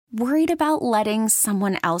Worried about letting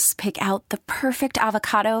someone else pick out the perfect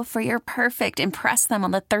avocado for your perfect impress them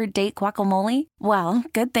on the third date guacamole? Well,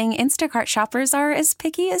 good thing Instacart shoppers are as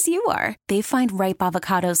picky as you are. They find ripe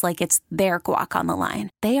avocados like it's their guac on the line.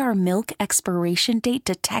 They are milk expiration date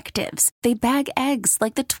detectives. They bag eggs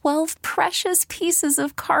like the 12 precious pieces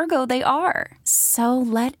of cargo they are. So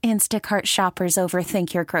let Instacart shoppers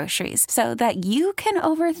overthink your groceries so that you can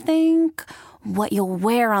overthink what you'll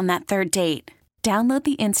wear on that third date. Download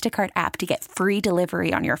the Instacart app to get free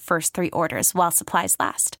delivery on your first 3 orders while supplies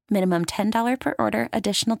last. Minimum $10 per order.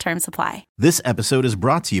 Additional terms apply. This episode is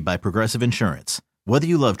brought to you by Progressive Insurance. Whether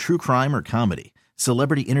you love true crime or comedy,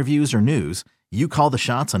 celebrity interviews or news, you call the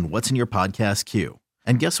shots on what's in your podcast queue.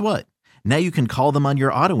 And guess what? Now you can call them on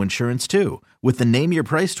your auto insurance too with the Name Your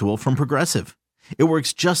Price tool from Progressive. It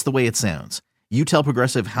works just the way it sounds. You tell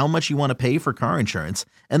Progressive how much you want to pay for car insurance,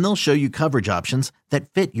 and they'll show you coverage options that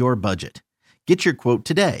fit your budget. Get your quote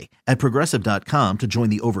today at Progressive.com to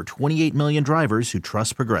join the over 28 million drivers who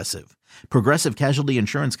trust Progressive. Progressive Casualty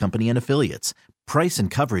Insurance Company and Affiliates. Price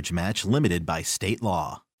and coverage match limited by state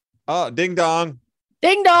law. Oh, ding dong.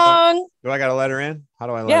 Ding dong. Do I got to let her in? How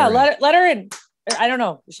do I let her in. I don't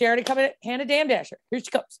know. Is she already coming? Hannah Damn Dasher. Here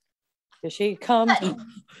she comes. Here she comes.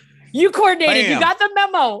 You coordinated. Bam. You got the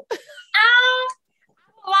memo.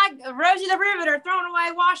 Like Rosie the Riveter throwing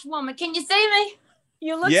away washwoman. Can you see me?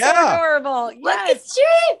 You look so adorable. Look Yes. at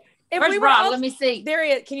you. If Where's we were Rob? all- Let me see. There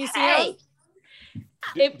he is. Can you see Hey,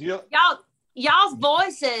 him? y'all's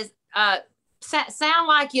voices sound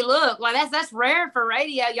like you look. Like that's rare for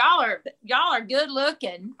radio. Y'all are good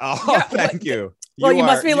looking. Oh, thank you. Well, you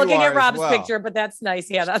must be looking are at as Rob's well. picture, but that's nice.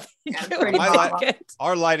 Yeah, that's pretty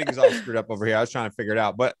Our lighting is all screwed up over here. I was trying to figure it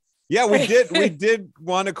out, but yeah, we did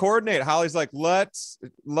want to coordinate. Holly's like, let's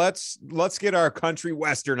get our country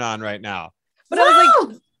western on right now. But I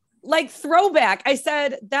was like throwback. I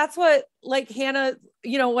said, that's what, like, Hannah,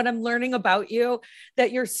 when I'm learning about you,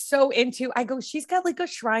 that you're so into, I go, she's got like a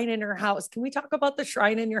shrine in her house. Can we talk about the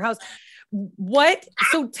shrine in your house? What?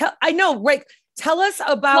 So I know, right. Tell us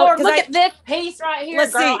about, Lord, look at this piece right here,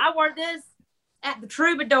 Let's girl. see. I wore this at the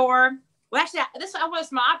Troubadour. Well, actually, I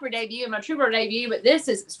was my opera debut and my Troubadour debut, but this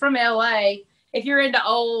is from LA. If you're into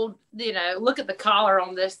old, look at the collar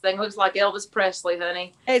on this thing. Looks like Elvis Presley,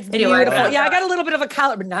 honey. It's Anyway, beautiful. Yeah, I got a little bit of a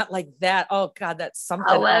collar, but not like that. Oh God, that's something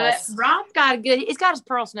I love else. it. Rob's got he's got his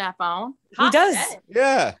pearl snap on. He does.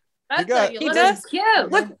 Yeah. He does. Cute.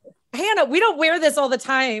 Look, Hannah, we don't wear this all the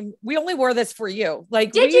time. We only wore this for you.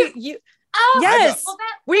 Like, Did you? Oh, yes. Well,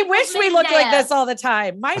 we wish we looked like yes. this all the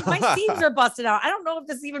time. My seams are busted out. I don't know if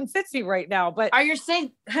this even fits me right now, but Are you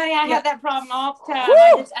saying, honey, I Yeah. had that problem all the time.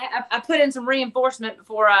 Woo! I put in some reinforcement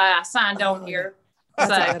before I signed on here. that's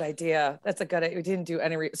So- a good idea. That's a good idea. We didn't do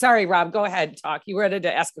any. Sorry, Rob, go ahead and talk. You ready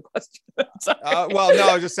to ask a question? Sorry. Well, no,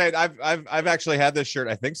 I was just saying I've actually had this shirt,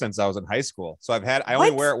 I think, since I was in high school. So I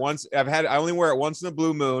only What? wear it once. I only wear it once in a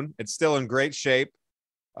blue moon. It's still in great shape.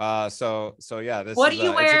 So yeah. What do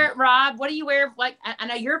you wear, Rob? What do you wear? Like, I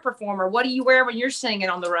know you're a performer. What do you wear when you're singing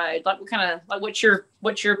on the road? Like, what kind of, like, what's your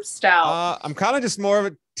style? I'm kind of just more of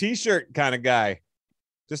a t-shirt kind of guy.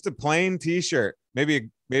 Just a plain t-shirt, maybe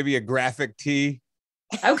a graphic tee,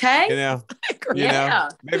 Okay. you know,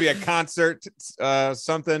 maybe a concert,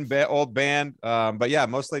 something, old band. But yeah,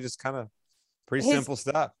 mostly just kind of pretty simple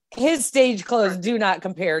stuff. His stage clothes do not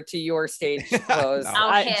compare to your stage clothes.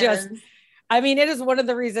 No. I mean, it is one of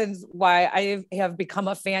the reasons why I have become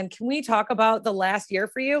a fan. Can we talk about the last year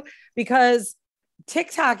for you? Because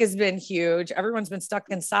TikTok has been huge. Everyone's been stuck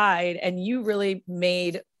inside, and you really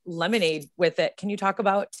made lemonade with it. Can you talk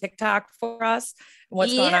about TikTok for us and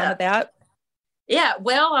what's going on with that? Yeah.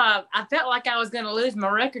 Well, I felt like I was going to lose my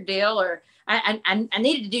record deal, or I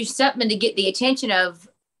needed to do something to get the attention of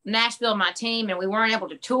Nashville, my team, and we weren't able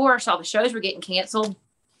to tour. So all the shows were getting canceled.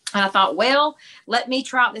 And I thought, well, let me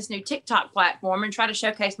try out this new TikTok platform and try to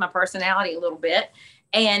showcase my personality a little bit.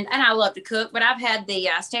 And I love to cook, but I've had the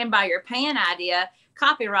Stand By Your Pan idea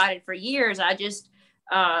copyrighted for years. I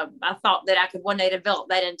thought that I could one day develop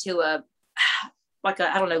that into a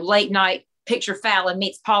late night Picture Fallon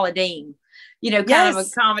meets Paula Deen, kind of a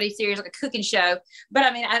comedy series, like a cooking show. But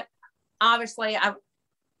I mean,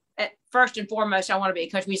 first and foremost, I want to be a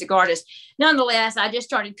country music artist. Nonetheless, I just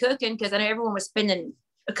started cooking because I know everyone was spending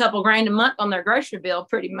a couple grand a month on their grocery bill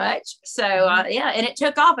pretty much. So and it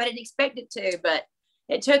took off. I didn't expect it to, but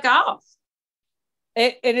it took off.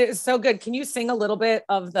 It is so good. Can you sing a little bit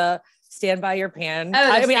of the Stand By Your Pan? Oh,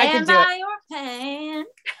 I mean, I can Stand do By it. Your Pan.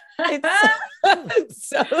 It's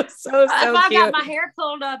so I cute. got my hair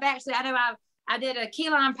pulled up. Actually, I know I did a key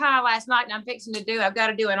lime pie last night, and I'm fixing to I've got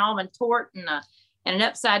to do an almond torte, and an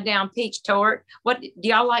upside down peach tort. What do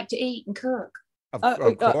y'all like to eat and cook?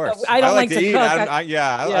 Of course. I don't like to eat. cook.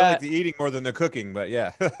 I like the eating more than the cooking, but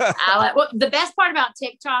yeah. The best part about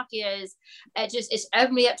TikTok is it's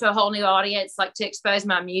opened me up to a whole new audience, like to expose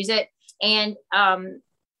my music, and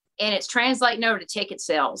it's translating over to ticket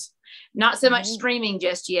sales. Not so much streaming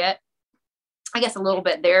just yet. I guess a little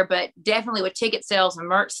bit there, but definitely with ticket sales and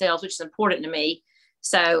merch sales, which is important to me.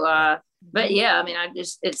 So, but yeah, I mean, I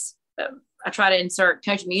try to insert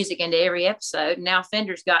country music into every episode. Now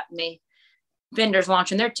Fender's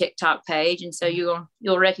launching their TikTok page, and so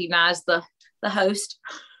you'll recognize the host.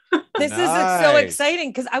 This is so exciting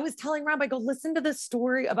because I was telling Rob, I go, listen to this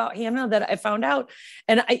story about Hannah that I found out,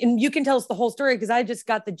 and you can tell us the whole story because I just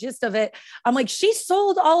got the gist of it. I'm like, she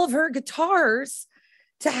sold all of her guitars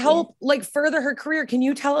to help like further her career. Can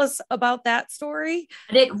you tell us about that story?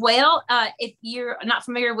 If you're not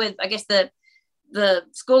familiar with, I guess the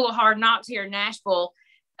School of Hard Knocks here in Nashville,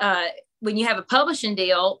 when you have a publishing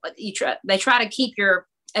deal, they try to keep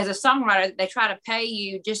as a songwriter, they try to pay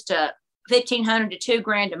you just $1,500 to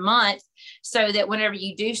 $2,000 a month, so that whenever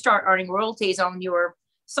you do start earning royalties on your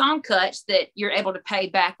song cuts, that you're able to pay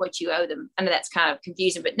back what you owe them. I know that's kind of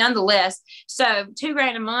confusing, but nonetheless, so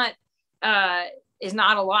 $2,000 a month is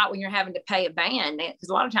not a lot when you're having to pay a band, because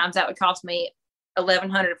a lot of times that would cost me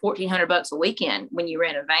 $1,100 or $1,400 a weekend when you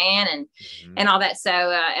rent a van and all that. So,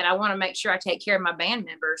 and I want to make sure I take care of my band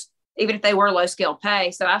members, even if they were low scale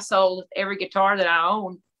pay. So I sold every guitar that I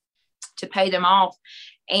owned to pay them off.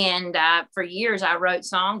 And for years I wrote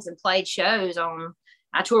songs and played shows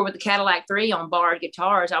I toured with the Cadillac 3 on borrowed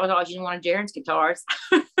guitars. I was always using one of Jaron's guitars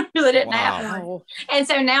because I didn't have one. And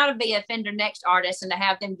so now to be a Fender Next artist and to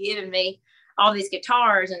have them giving me all these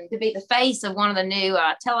guitars and to be the face of one of the new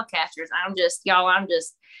Telecasters, I'm just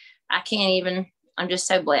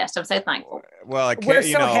so blessed. I'm so thankful. Well, we're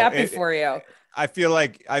so happy for you. I feel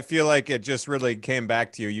like it just really came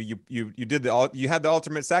back to you. You had the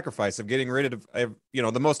ultimate sacrifice of getting rid of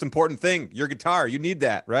the most important thing, your guitar. You need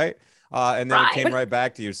that, right? And then it came right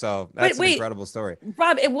back to you. So that's an incredible story.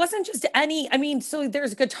 Rob, it wasn't just so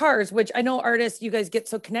there's guitars, which I know artists, you guys get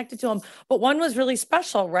so connected to them, but one was really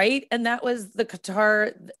special, right? And that was the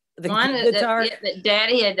guitar. The one guitar that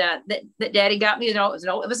Daddy got me. It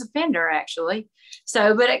was a Fender actually.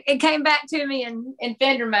 So, but it came back to me in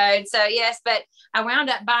Fender mode. So yes, but I wound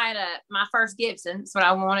up buying my first Gibson. That's what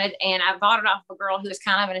I wanted. And I bought it off a girl who was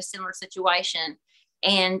kind of in a similar situation.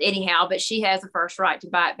 And anyhow, but she has the first right to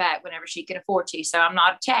buy it back whenever she can afford to. So I'm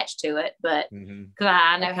not attached to it, but because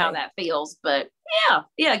I know how that feels. But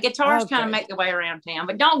yeah, guitars kind of make their way around town,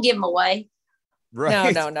 but don't give them away.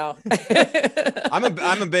 Right. No.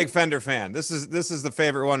 I'm a big Fender fan. This is the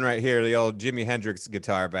favorite one right here, the old Jimi Hendrix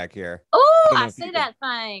guitar back here. Oh, I see that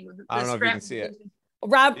thing. I don't know if you can see it.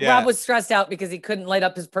 Rob was stressed out because he couldn't light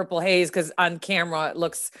up his Purple Haze because on camera it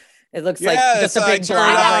looks like just a big blob.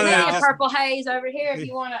 I got purple haze over here if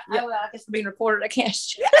you want to. Yeah. I guess I'm being recorded. I can't.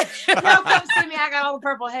 No, come see me. I got all the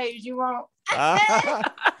purple haze you want.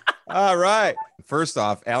 All right. First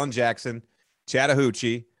off, Alan Jackson,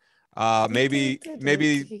 Chattahoochee. Maybe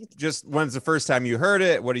just when's the first time you heard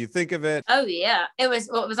it? What do you think of it? Oh yeah, it was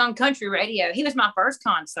on country radio. He was my first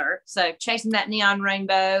concert. So Chasing That Neon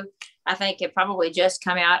Rainbow, I think it probably just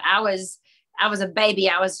come out. I was a baby.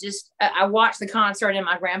 I watched the concert in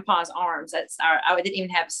my grandpa's arms. I didn't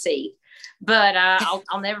even have a seat, but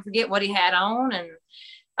I'll never forget what he had on, and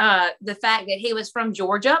the fact that he was from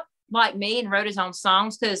Georgia like me and wrote his own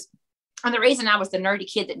songs. And the reason I was the nerdy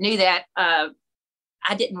kid that knew that,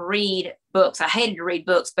 I didn't read books. I hated to read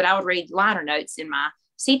books, but I would read liner notes in my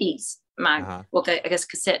CDs, I guess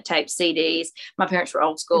cassette tape CDs. My parents were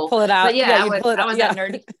old school. Pull it out. But I was that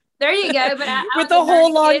nerdy. There you go. But I with the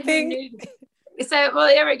whole long thing. So, well,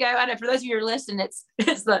 there we go. I know for those of you who are listening, it's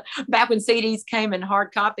the back when CDs came in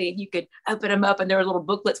hard copy and you could open them up and there were little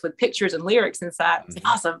booklets with pictures and lyrics inside. It's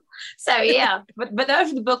awesome. So yeah, but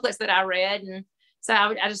those are the booklets that I read. And so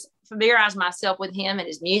I just familiarized myself with him and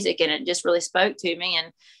his music, and it just really spoke to me.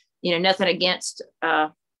 And, nothing against,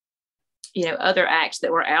 other acts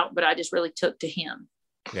that were out, but I just really took to him.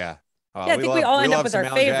 Yeah. I think we all end up with our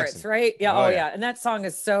favorites, Jackson. Right? Yeah. Oh yeah. And that song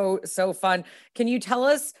is so fun. Can you tell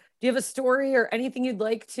us, do you have a story or anything you'd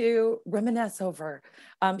like to reminisce over?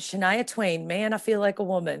 Shania Twain, Man, I Feel Like a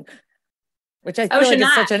Woman, which I feel like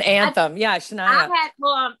is such an anthem. Shania.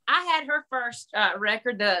 I had her first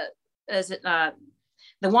record, The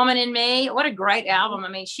Woman in Me. What a great album. I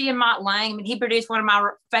mean, she and Mott Lang, he produced one of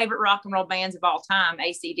my favorite rock and roll bands of all time,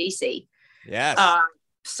 AC/DC. Yes.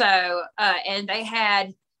 And they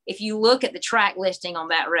had, if you look at the track listing on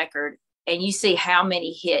that record and you see how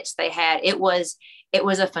many hits they had, it was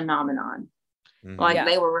a phenomenon. Like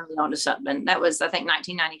they were really onto something. That was, I think,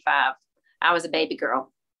 1995. I was a baby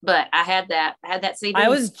girl, but I had that CD. I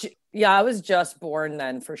was just born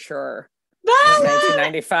then for sure.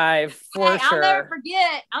 1995 for sure.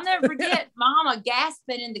 I'll never forget Mama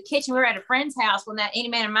gasping in the kitchen. We were at a friend's house when that Any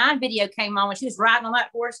Man of Mine video came on, when she was riding on that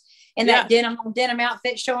horse in that denim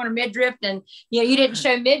outfit showing her midriff. And you didn't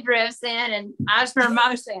show midriffs then. And I just remember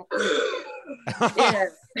Mother saying,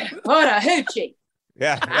 what a hoochie.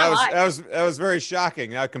 Yeah, that was very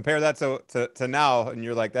shocking. Now compare that to now, and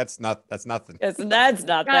you're like, that's nothing. That's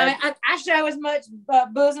not that. I show as much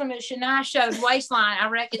bosom as Shania shows waistline. I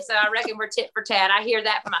reckon we're tit for tat. I hear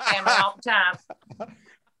that from my family all the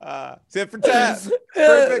time. Tit for tat.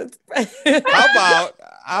 Perfect.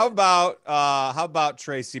 How about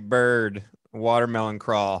Tracy Byrd, Watermelon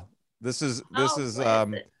Crawl? I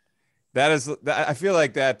feel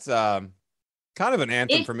like that's kind of an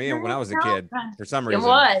anthem for me when I was a kid. For some reason, it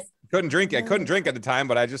was. I couldn't drink at the time,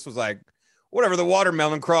 but I just was like, whatever the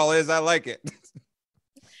Watermelon Crawl is, I like it.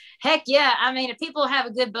 Heck yeah! I mean, if people have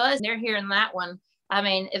a good buzz, they're hearing that one. I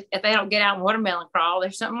mean, if they don't get out and watermelon crawl,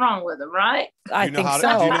 there's something wrong with them, right? I think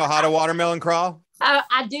so. Do you know how to watermelon crawl?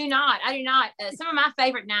 I do not. Some of my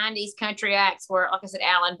favorite 90s country acts were, like I said,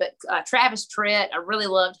 Alan, but Travis Tritt, I really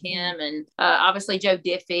loved him. And obviously Joe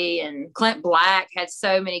Diffie and Clint Black had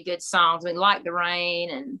so many good songs. I mean, Like the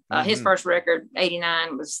Rain, and his first record,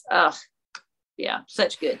 89, was,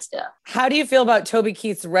 such good stuff. How do you feel about Toby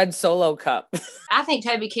Keith's Red Solo Cup? I think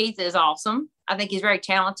Toby Keith is awesome. I think he's very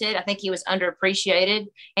talented. I think he was underappreciated.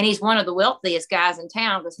 And he's one of the wealthiest guys in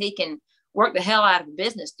town because he can work the hell out of a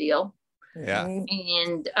business deal. Yeah.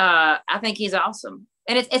 And I think he's awesome.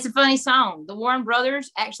 And it's a funny song. The Warren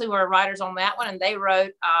Brothers actually were writers on that one, and they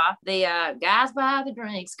wrote the Guys Buy the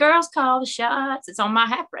Drinks, Girls Call the Shots. It's on my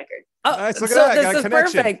Hap record. Oh, nice, look at that. This is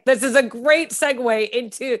perfect. This is a great segue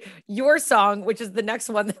into your song, which is the next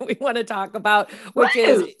one that we want to talk about, which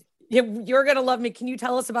is You're Gonna Love Me. Can you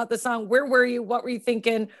tell us about the song? Where were you? What were you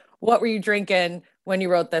thinking? What were you drinking when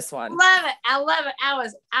you wrote this one? Love it. I love it.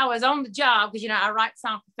 I was on the job because, I write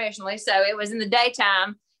songs professionally. So it was in the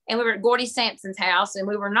daytime, and we were at Gordy Sampson's house, and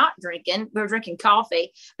we were not drinking. We were drinking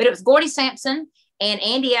coffee, but it was Gordy Sampson and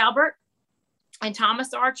Andy Albert and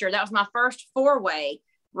Thomas Archer. That was my first four-way,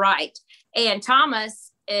 right? And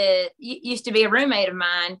Thomas used to be a roommate of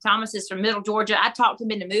mine. Thomas is from Middle Georgia. I talked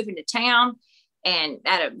him into moving to town and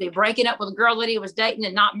be breaking up with a girl that he was dating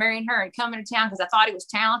and not marrying her and coming to town because I thought he was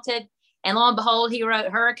talented. And lo and behold, he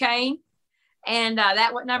wrote Hurricane, and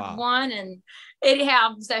that went number one. And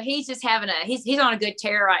anyhow, so he's just having he's on a good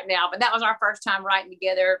tear right now. But that was our first time writing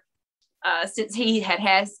together since he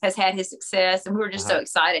has had his success, and we were just so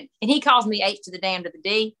excited. And he calls me H to the damn to the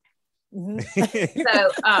D. So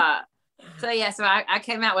I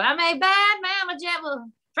came out with I'm a bad mama Jebel,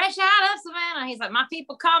 fresh out of Savannah. He's like, my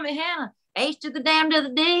people call me Hannah, H to the damn to the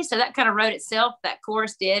D. So that kind of wrote itself. That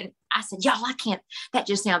chorus did. I said, y'all, I can't. That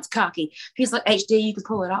just sounds cocky. He's like, HD, you can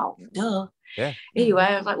pull it off. Duh. Yeah. Anyway,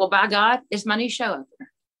 I was like, well, by God, it's my new show up there.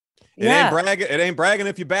 It ain't bragging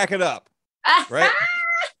if you back it up. Right.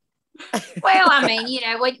 Well, I mean,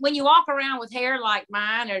 when you walk around with hair like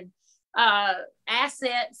mine or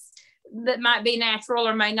assets that might be natural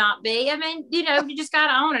or may not be, I mean, you just got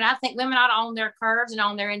to own it. I think women ought to own their curves and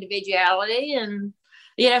own their individuality. And,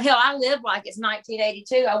 hell, I lived like it's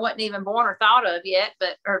 1982. I wasn't even born or thought of yet,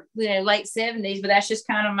 or late 70s, but that's just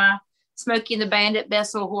kind of my Smokey and the Bandit,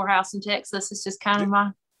 best little whorehouse in Texas. It's just kind of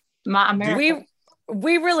my America.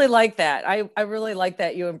 We really like that. I really like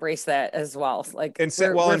that you embrace that as well. Like, since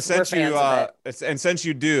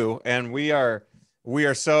you do, and we are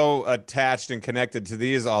so attached and connected to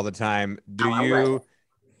these all the time.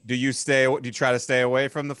 Do you try to stay away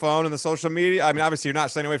from the phone and the social media? I mean, obviously you're not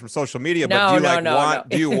staying away from social media, but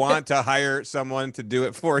do you want to hire someone to do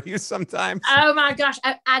it for you sometimes? Oh my gosh,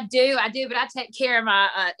 I do, but I take care of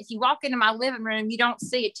my, if you walk into my living room, you don't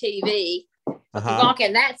see a TV. If you walk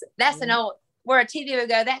in, that's an old, where a TV would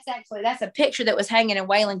go, that's a picture that was hanging in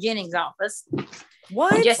Waylon Jennings' office.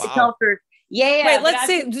 What? Jesse Coulter. Yeah. Wait, let's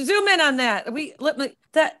zoom in on that.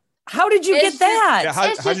 How did you get that? Yeah,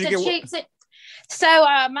 how did you get? So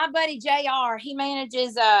my buddy JR, he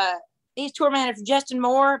manages. He's tour manager for Justin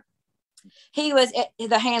Moore. He was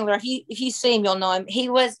the handler. If you see him, you'll know him. He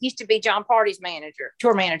used to be John Party's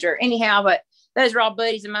tour manager. Anyhow, but those are all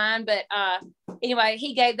buddies of mine. But anyway,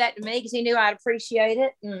 he gave that to me because he knew I'd appreciate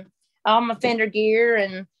it. And all my Fender gear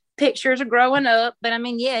and pictures of growing up. But I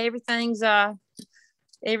mean, yeah, everything's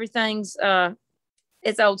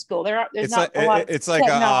it's old school. It's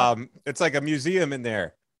like a museum in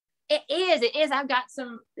there. It is. It is. I've got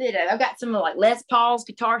some like Les Paul's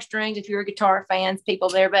guitar strings. If you're a guitar fans, people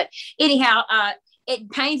there. But anyhow, it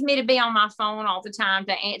pains me to be on my phone all the time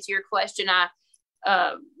to answer your question.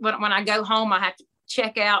 When I go home, I have to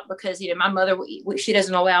check out because my mother she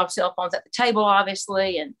doesn't allow cell phones at the table,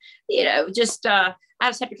 obviously, and I just have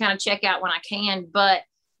to kind of check out when I can. But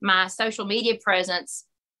my social media presence.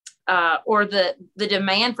 Or the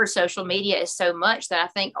demand for social media is so much that I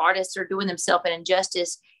think artists are doing themselves an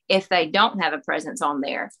injustice if they don't have a presence on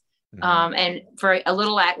there. Mm-hmm. And for a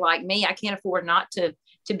little act like me, I can't afford not to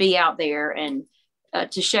be out there and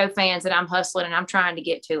to show fans that I'm hustling and I'm trying to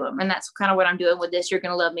get to them. And that's kind of what I'm doing with this You're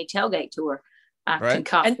Gonna Love Me tailgate tour.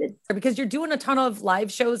 And because you're doing a ton of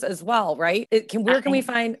live shows as well, right? Where can we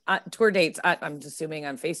find tour dates? I'm assuming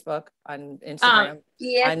on Facebook, on Instagram. Do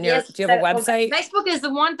you have a website? Facebook is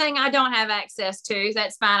the one thing I don't have access to.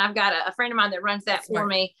 That's fine. I've got a friend of mine that runs that for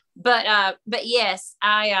me. But yes,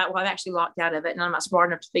 I've actually locked out of it and I'm not smart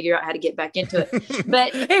enough to figure out how to get back into it.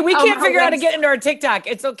 But hey, we can't figure out how to get into our TikTok.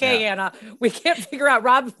 It's okay, Anna. We can't figure out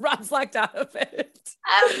Rob's locked out of it.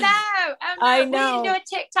 Oh no. I know. We need to do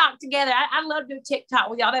a TikTok together. I'd love to do a TikTok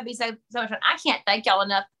with y'all. That'd be so much fun. I can't thank y'all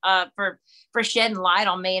enough for shedding light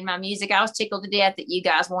on me and my music. I was tickled to death that you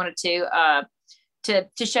guys wanted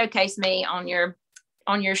to showcase me on your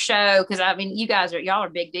show, because I mean, y'all are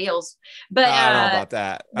big deals. But I don't know about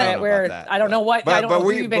that. I don't know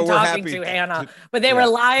who you've been talking to, Hannah. But they were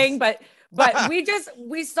lying. But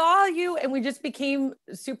we saw you and we just became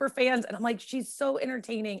super fans. And I'm like, she's so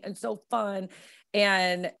entertaining and so fun.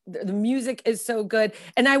 And the music is so good.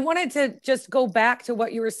 And I wanted to just go back to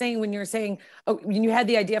what you were saying when you were saying, when you had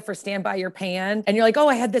the idea for Stand By Your Pan, and you're like,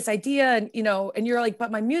 I had this idea, and and you're like,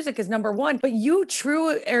 but my music is number one. But you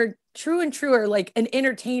true and true are like an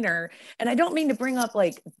entertainer. And I don't mean to bring up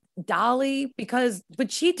like Dolly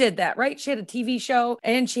but she did that, right? She had a TV show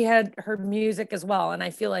and she had her music as well. And I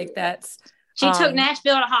feel like she took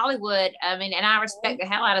Nashville to Hollywood. I mean, and I respect the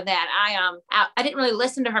hell out of that. I didn't really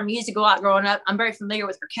listen to her music a lot growing up. I'm very familiar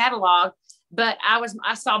with her catalog, but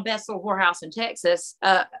I saw Beth's Little Whorehouse in Texas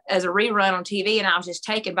as a rerun on TV, and I was just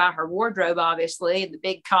taken by her wardrobe, obviously, and the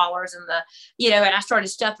big collars and and I started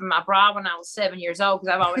stuffing my bra when I was 7 years old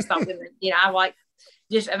because I've always thought women, I like.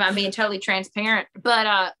 Just I'm being totally transparent. But,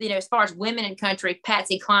 as far as women in country,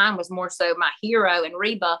 Patsy Cline was more so my hero and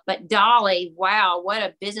Reba. But Dolly, wow, what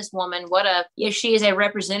a businesswoman. She is a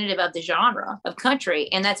representative of the genre of country.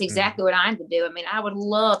 And that's exactly what I'm to do. I mean, I would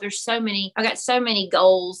love, I got so many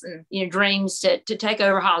goals and, dreams to take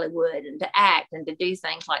over Hollywood and to act and to do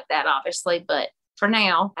things like that, obviously. But for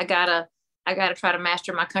now, I gotta try to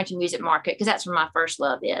master my country music market because that's where my first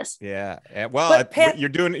love is. Yeah. Well, you're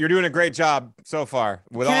doing a great job so far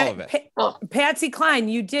with all of it. Patsy Cline,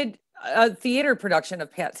 you did a theater production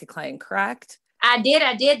of Patsy Cline, correct? I did.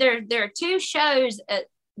 There are two shows that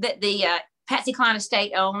the Patsy Cline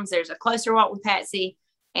estate owns. There's A Closer Walk with Patsy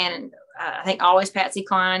and I think Always Patsy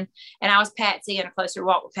Cline. And I was Patsy in A Closer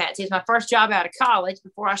Walk with Patsy. It's my first job out of college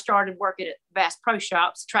before I started working at Bass Pro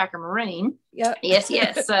Shops, Tracker Marine. Yeah. Yes.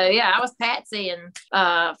 So I was Patsy and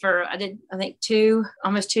I think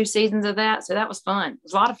almost 2 seasons of that. So that was fun. It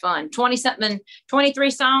was a lot of fun.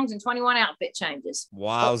 23 songs and 21 outfit changes.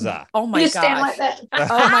 Wowza. Oh my gosh. Stand like that.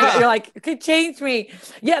 Oh my God. You're like, it could change me.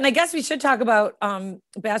 Yeah. And I guess we should talk about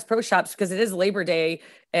Bass Pro Shops because it is Labor Day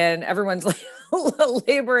and everyone's like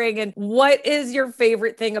laboring. And what is your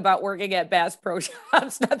favorite thing about working at Bass Pro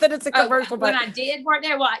Shops? Not that it's a commercial, but when I did work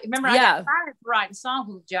there, I got fired for writing songs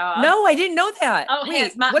with the job. No, I didn't know that. Oh,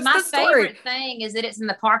 wait, my favorite thing is that it's in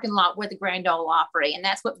the parking lot with the Grand Ole Opry, and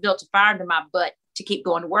that's what built a fire under my butt to keep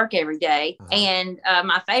going to work every day. Uh-huh. And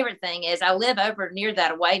my favorite thing is I live over near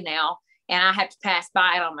that away now, and I have to pass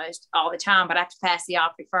by it almost all the time, but I have to pass the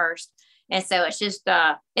Opry first. And so it's just,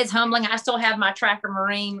 it's humbling. I still have my Tracker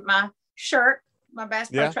Marine, my shirt, my Bass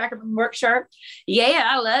Pro Tracker Marine work shirt. Yeah,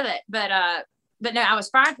 I love it. But no, I was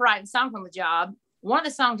fired for writing songs on the job. One of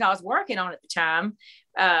the songs I was working on at the time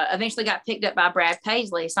eventually got picked up by Brad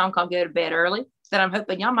Paisley, a song called Go to Bed Early, that I'm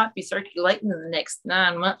hoping y'all might be circulating in the next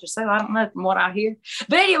 9 months or so. I don't know from what I hear.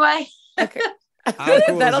 But anyway. Okay.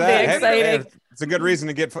 That'll be exciting. It's a good reason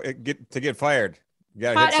to get fired.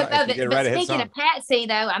 Get ready to hit speaking of Patsy,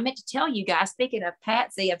 though, I meant to tell you guys, speaking of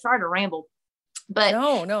Patsy, I'm sorry to ramble. But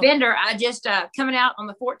no. Bender, I just coming out on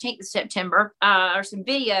the 14th of September are some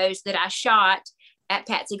videos that I shot at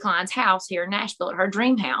Patsy Cline's house here in Nashville, at her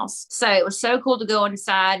dream house. So it was so cool to go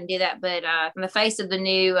inside and do that. But in the face of the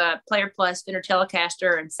new Player Plus Fender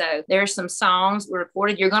Telecaster. And so there's some songs we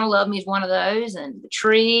recorded. You're Gonna Love Me is one of those, and The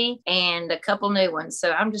Tree, and a couple new ones.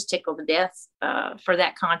 So I'm just tickled to death for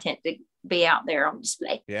that content be out there on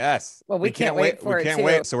display. Yes. Well, we can't wait for we it can't too.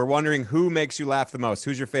 wait. So we're wondering who makes you laugh the most.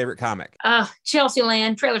 Who's your favorite comic? Chelsea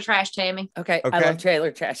Lynn, Trailer Trash Tammy. Okay. I love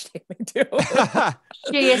Trailer Trash Tammy too.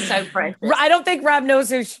 She is so precious. I don't think Rob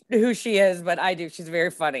knows who she is, but I do. She's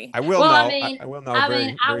very funny. I will know. I will know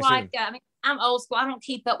very like, soon. I'm old school. I don't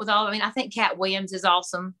keep up with all. I think Cat Williams is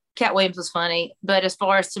awesome. Cat Williams was funny, but as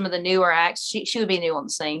far as some of the newer acts, she would be new on the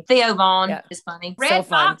scene. Theo Vaughn is funny. Red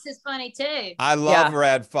Fox is funny too. I love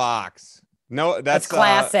Red Fox. No, that's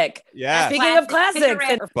classic. Yeah. Speaking of classics,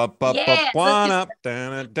 Elizabeth, I'm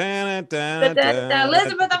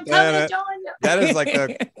totally joining you. That is I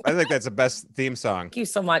think that's the best theme song. Thank you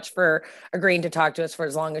so much for agreeing to talk to us for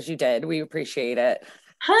as long as you did. We appreciate it.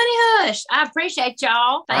 Honey Hush, I appreciate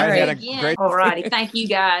y'all. Thank you again. All righty. Thank you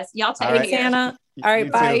guys. Y'all take care. Hannah. All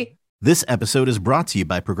right, bye. This episode is brought to you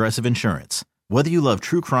by Progressive Insurance. Whether you love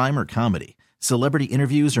true crime or comedy, celebrity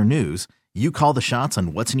interviews or news, you call the shots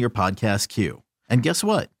on what's in your podcast queue. And guess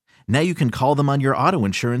what? Now you can call them on your auto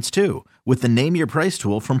insurance too with the Name Your Price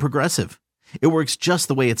tool from Progressive. It works just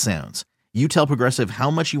the way it sounds. You tell Progressive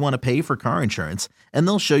how much you want to pay for car insurance, and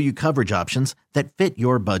they'll show you coverage options that fit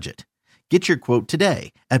your budget. Get your quote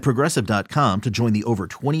today at Progressive.com to join the over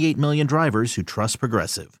 28 million drivers who trust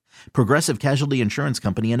Progressive. Progressive Casualty Insurance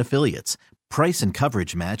Company and Affiliates. Price and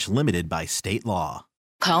coverage match limited by state law.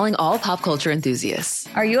 Calling all pop culture enthusiasts.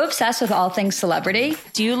 Are you obsessed with all things celebrity?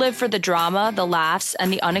 Do you live for the drama, the laughs,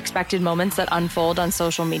 and the unexpected moments that unfold on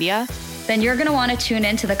social media? Then you're going to want to tune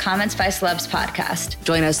in to the Comments by Celebs podcast.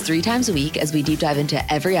 Join us 3 times a week as we deep dive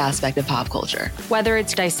into every aspect of pop culture. Whether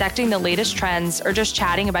it's dissecting the latest trends or just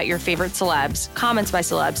chatting about your favorite celebs, Comments by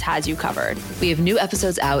Celebs has you covered. We have new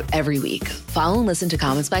episodes out every week. Follow and listen to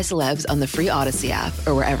Comments by Celebs on the free Odyssey app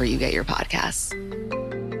or wherever you get your podcasts.